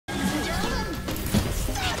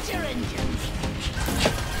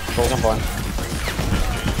Falls on blind.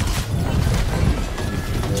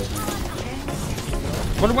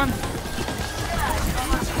 Roll one.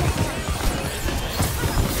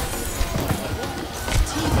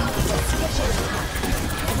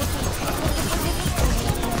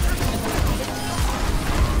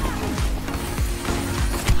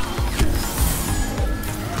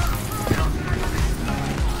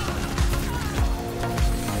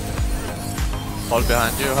 Hold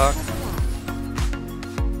behind you, Hawk.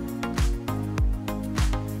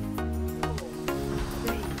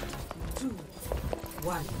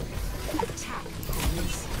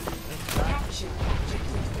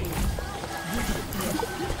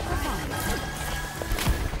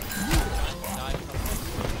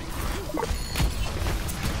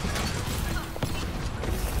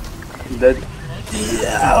 Dead.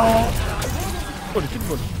 Yeah. Ball, keep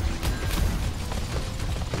ball.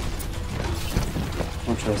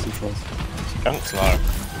 Don't trust, don't trust. Junk's low.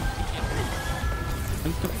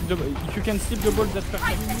 If you can steal the ball, that's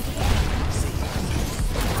perfect.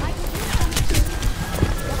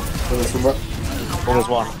 Ball is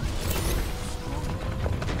one.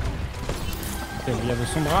 Okay, we have a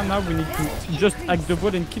Sombra, now we need to just hack the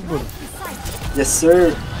ball and kill ball. Yes,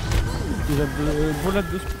 sir. We have the ball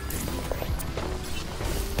at the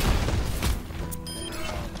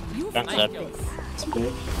Junk's dead.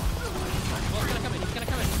 Split.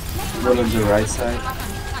 One on the right side.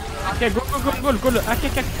 Okay, go, hack.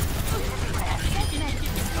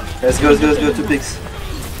 Let's go, two picks.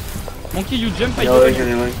 Monkey, you jump, I Yellow, go.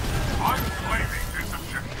 yellow.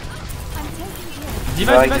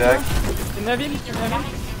 Divide, Back. Navin.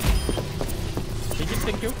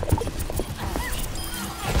 Thank you.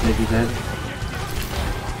 Maybe dead.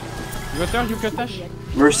 You got her, you cut dash.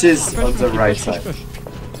 Mercy's on the right side. Push.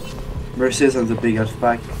 Mercy's on the big half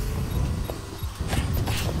back.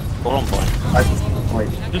 Ball on blind. Wait.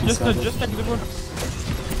 Just hack the ball.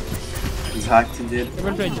 He's hacked indeed.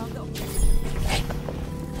 Well played.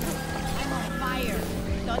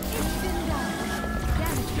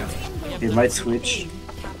 He might switch.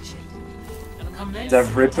 They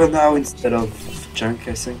have Ripper now instead of Junk,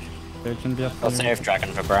 I think. Okay, it can be I'll save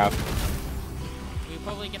Dragon for grab.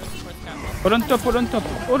 All on top.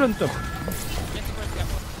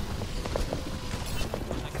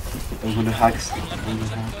 I'm gonna hack.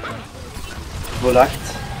 Volakt.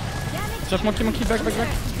 Just monkey, back.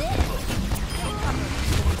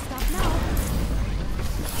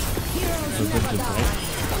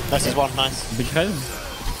 This is one, nice. Big red.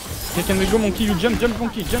 Okay, can we go monkey? You jump,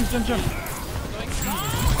 monkey, jump.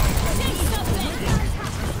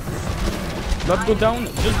 Bob go down,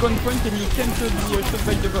 just go on point and you can't be shot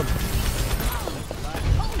by the Bob.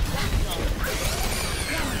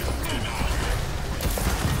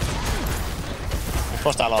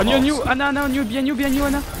 On you, Anna, on you, behind you,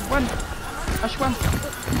 Anna. One. H1.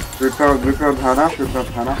 Ripper on Hana,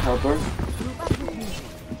 help her.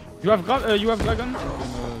 You have dragon?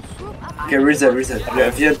 Okay, reset.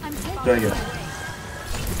 Yeah, Viet, Dragon.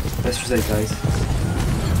 Let's reset, guys.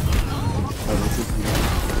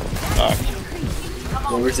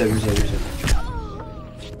 No, reset.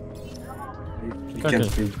 You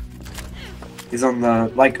can't feed. He's on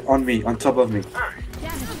on me, on top of me.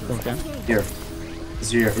 Okay. Here.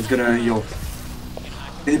 He's here. He's gonna heal.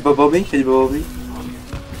 Can you bubble me? Yeah,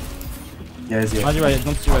 he's here.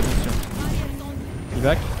 Don't see. You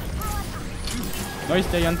back? No, he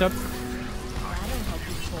stay on top.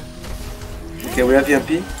 Okay, we have EMP.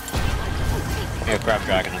 Yeah, grab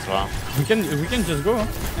Dragon as well. We can just go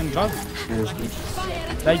and grab. Yeah, that's good.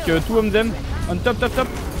 Like two of them on top.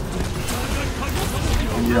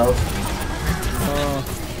 And you out.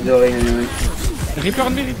 Healing. Reaper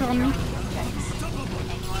on me.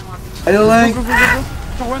 Healing. Go.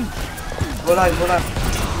 For one. Vola.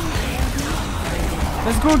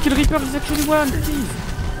 Let's go, kill Reaper, he's actually one, please.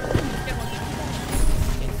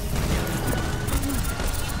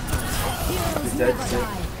 He's dead.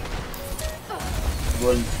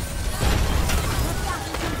 One.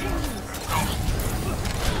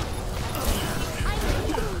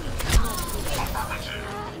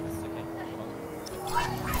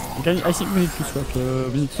 Okay, I think we need to swap, we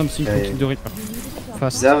need something to kill the Reaper.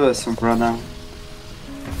 Fast. They have some run now.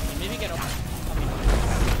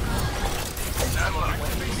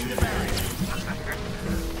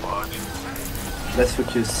 Let's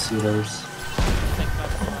focus healers.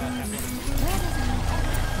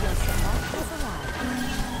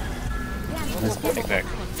 Let's go. Take back.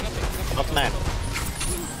 Not man.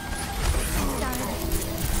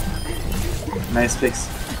 Nice picks.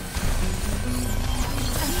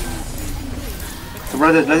 Let's go.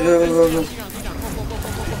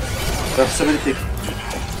 We have so many picks.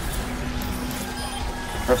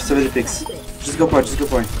 have so many picks. Just go point, just go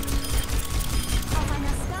point.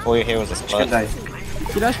 All your heroes are She can split. die.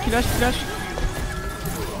 Kill Flash.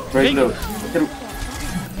 Very Big. low.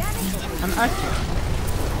 I'm hack.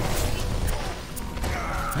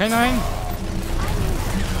 Rain.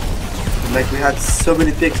 Like we had so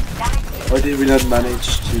many picks. Why did we not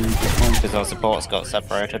manage to get one? Because our supports got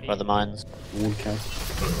separated by the mines. One cap.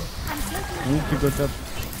 I need to go top.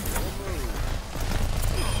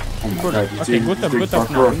 Oh my Cool. god, he's Okay, doing, go he's top doing now.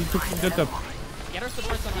 parkour. We need to keep the top. Get our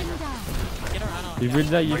supports on like Get our Ana. He will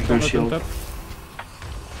die if No you're not on shield. top.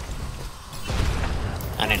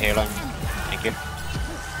 I need healing. Thank you.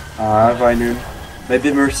 I have Ainun.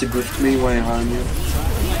 Maybe Mercy boosted me when I had you.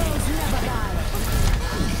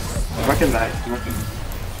 I'm not gonna die. I'm not gonna die.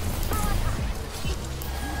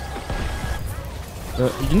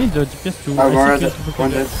 You need the DPS to... I'm I already think you need to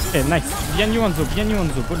one focus. dead. Okay, nice. Behind you, Anzo.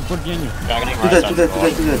 Ball behind you. Dragoning Do right that, side do that, of do the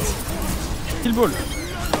that, do that. Kill ball.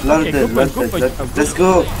 Lot Okay, of dead, go lot of point, dead. go point. Let's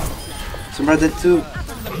go! Some are dead too.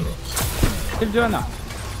 Kill the Ana.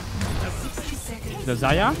 The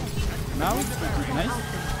Zarya. Now. Nice.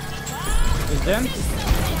 Is them.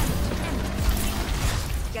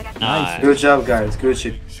 Nice. Good job, guys. Good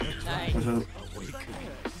shit. Good job.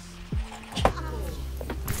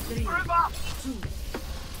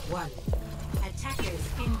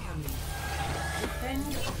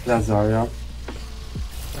 That's Zarya.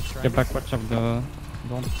 Get back, watch of the...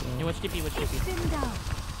 Don't... Hey, watch TP.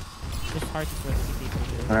 This heart is worth TP.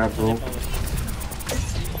 Zarya, bro.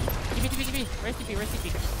 TP. Where's TP?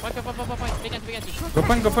 Point. Big anti.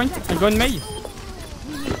 Go point. I go in May.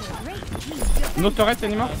 No turret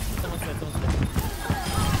anymore. Someone's dead.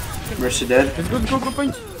 Mercy dead. Let's go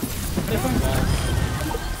point.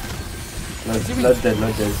 Lot dead.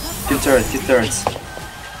 Kill turrets.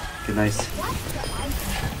 Okay, nice.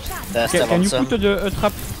 They're still Can on you some. put a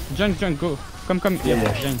trap? Junk, go. Come.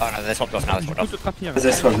 Yeah. Junk. Oh no, they swapped off now. They swapped Put off. a trap here.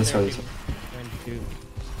 This one. They're on two.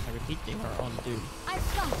 I repeat, they are on two.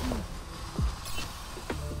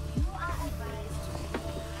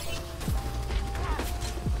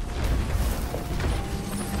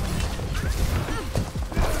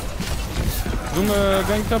 Zoom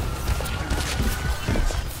going top. 1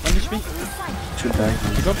 HP. Should die.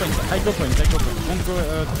 I go point. Don't go...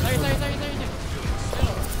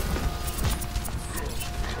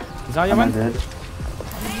 Zarya I'm one. dead.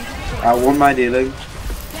 I won my dealing.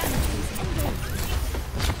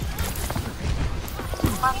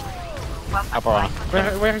 Up or on.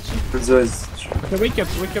 Where is she? Enzo is. Okay, wake up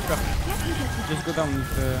her. Just go down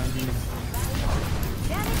with healing.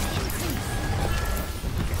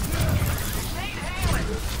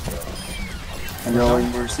 I'm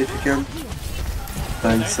yelling Mercy if you can.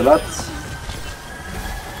 Thanks a lot.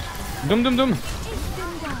 Doom.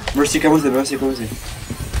 Mercy, come with it.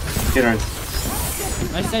 Okay, nice.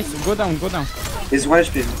 Nice. Go down. He's 1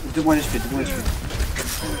 HP. Do 1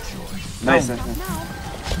 HP. Nice.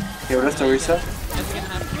 Okay, well, let's start reset. That's gonna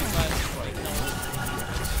have to be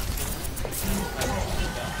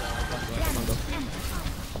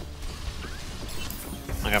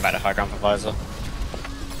I'm going back to high ground for Visor.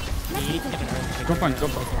 Go point.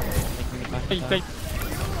 Take.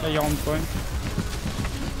 Yeah, you're on point.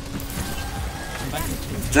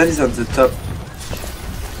 Zen is on the top.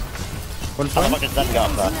 Hold How point. much did that get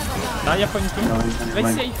up there? Zarya point too. No, he's on Let's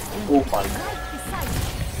mine. safe. Oh my god.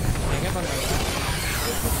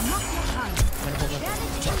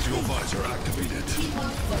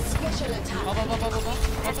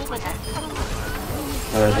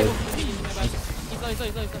 Alright,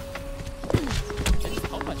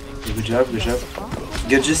 good job.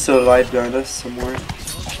 Genji's still alive behind us somewhere.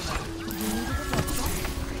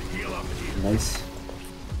 Nice.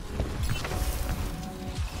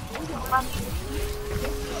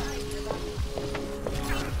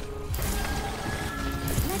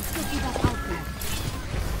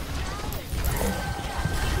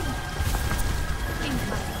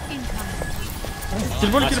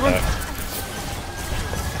 Kill ball.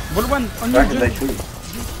 Ball one on Back in you. day 2.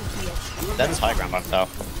 Zen's high ground by himself.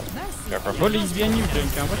 Go for Ball is behind you,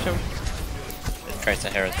 Junk. Watch out. Tracer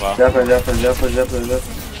here as well. Jump.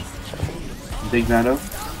 Big nano.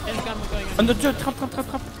 On the trap.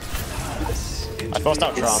 I forced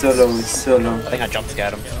out It's Trump. so low. I think I jump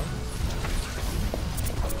scared him.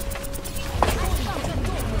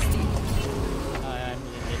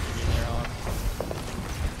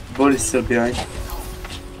 Ball is still behind.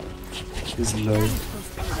 He's low.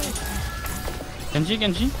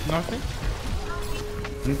 Genji.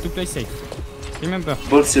 North. We need to play safe. Remember,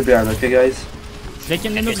 Ball still behind, okay guys? they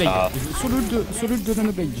can nano blade. off. Solo the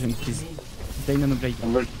nano blade, Junk, please. They nano blade.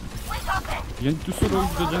 I'm good. You need to solo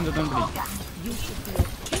the nano blade.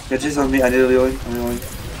 Genji's on me, I need a healing.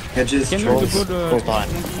 Genji's Can you trolls. go to Trolls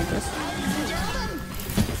behind.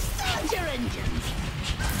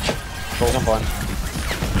 Trolls on blind.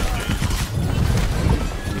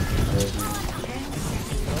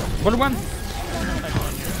 Ball one.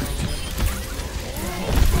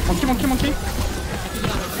 Monkey.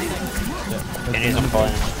 Genji's on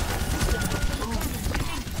blind.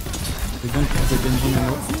 We don't have the Genji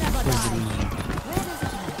now.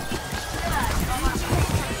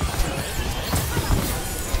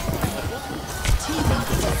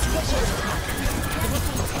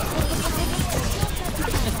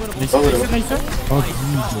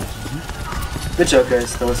 Good job,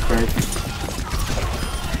 guys. That was great.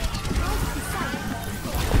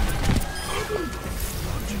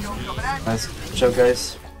 Nice. Good job,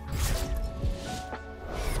 guys.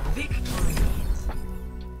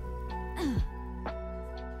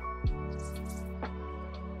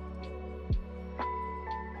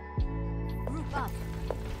 Group up.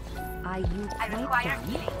 Are you quite done?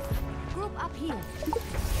 Group up here.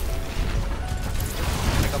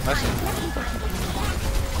 I got message.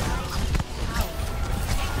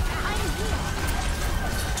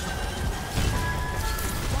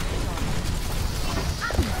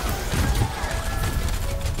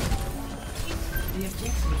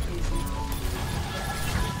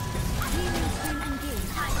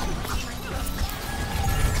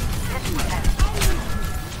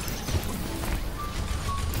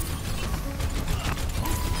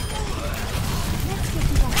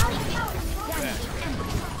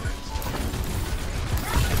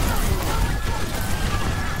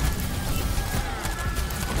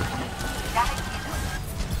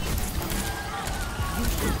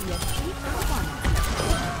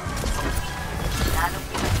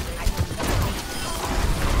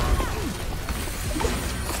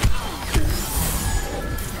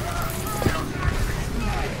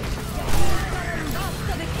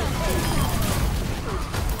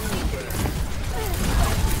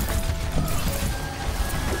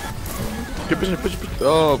 Push.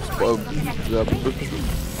 Oh, yeah, push.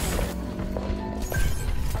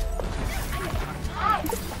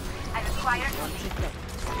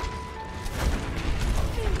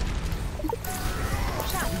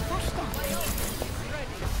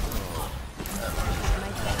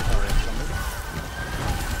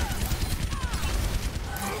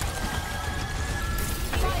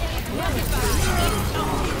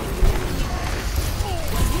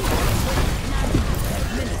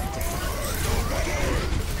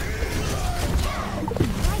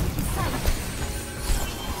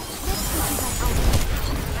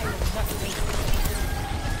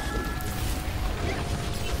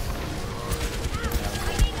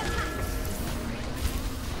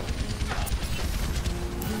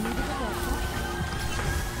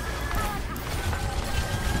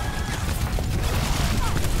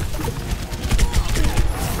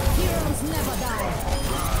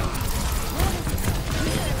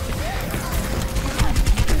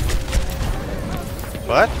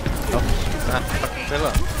 What? Oh, man, fucking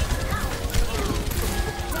pillow.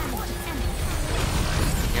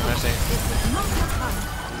 Give me a second.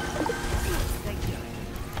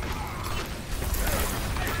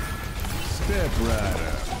 Step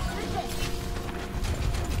rider.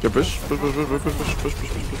 Yeah, push.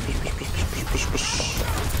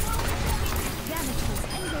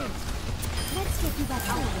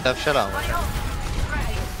 Have shut on.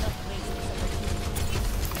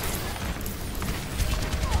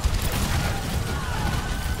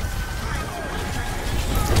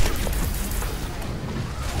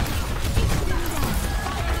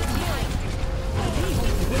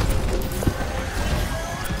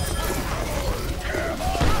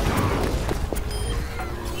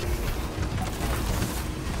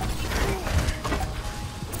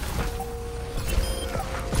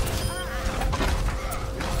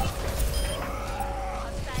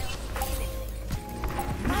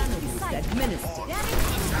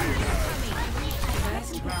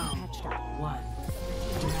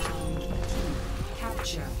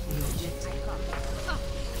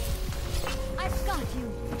 I've got you.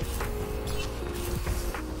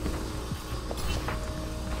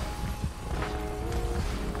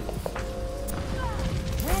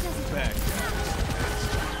 Where does it Back.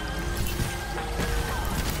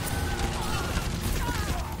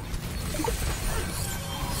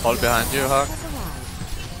 All behind you, Hawk.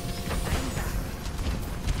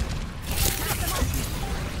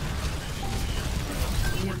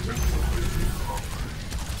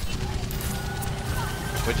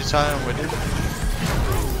 With your time, with it.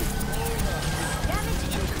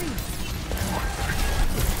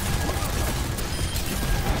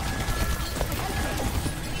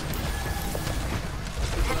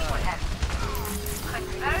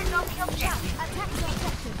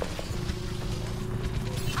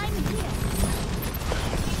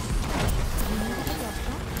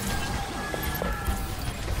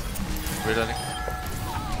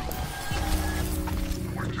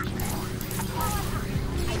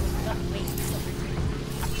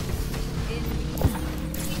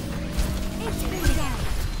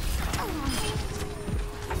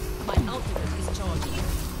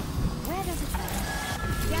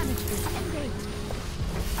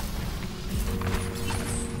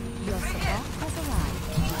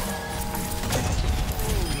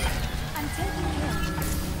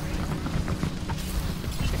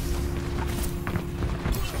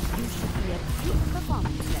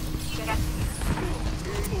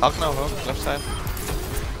 Hawk now, Hawk, left side.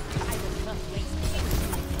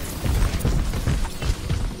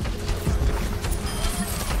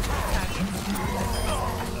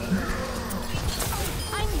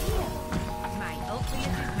 I'm here. My ultimate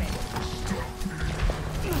is ready.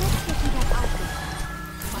 Let's get you that outfit.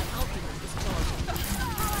 My ultimate is charging.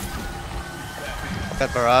 Got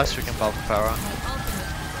barrage, we can pop the power. My ultimate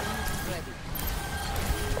is ready.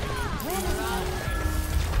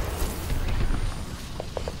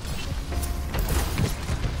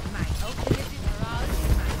 My ultimate is aroused.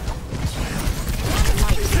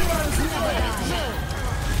 Like heroes never die.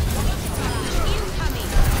 Incoming.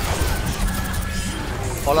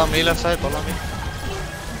 Ball on me, left side, ball on me.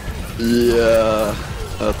 Yeah,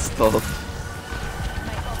 that's tough.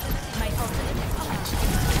 My ultimate is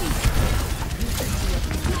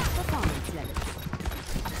performance level.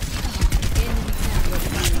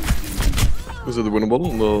 Is it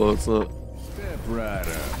winnable? No, it's not. Step right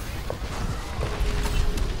up.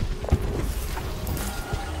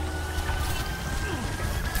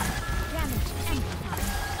 Damage amplified.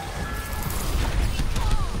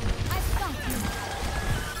 I've got you.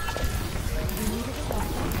 You needed a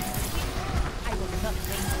doctor? I will not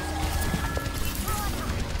wait.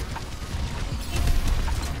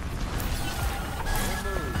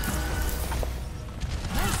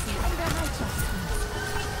 Mercy under my justice.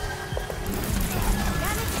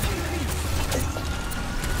 Damage increased.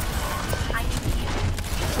 I need you.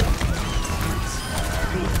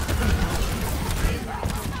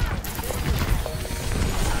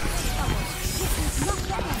 This is not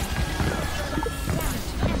better. Damage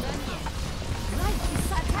and onion. Right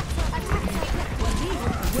beside attacker. What he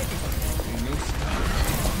will witness.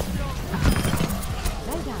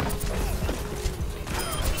 Lie down.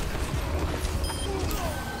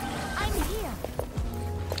 I'm here.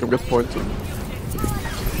 I've got pointed.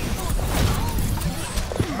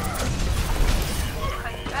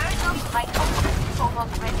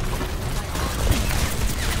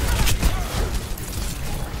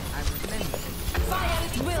 Fire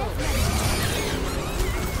at will.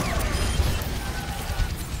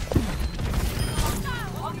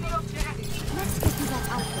 Let's get you that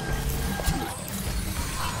outfit.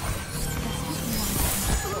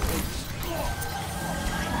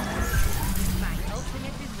 My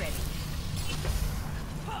ultimate is ready.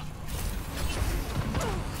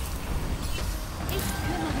 Ich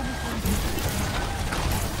kümmere mich um dich.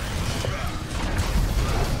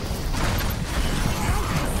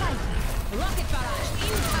 Rocket barrage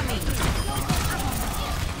incoming.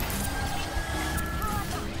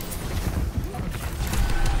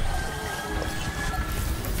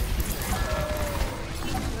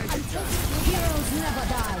 Heroes never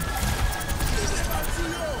die.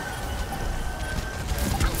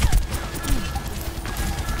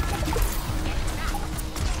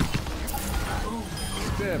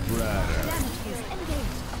 Step right up. Damage is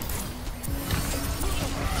engaged.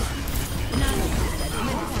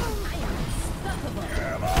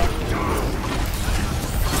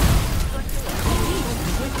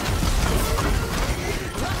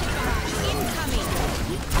 Incoming.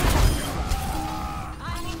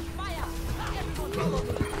 I'm on fire.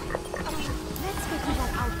 Let's get you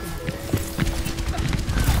that outfit.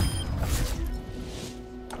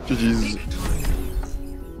 GG's.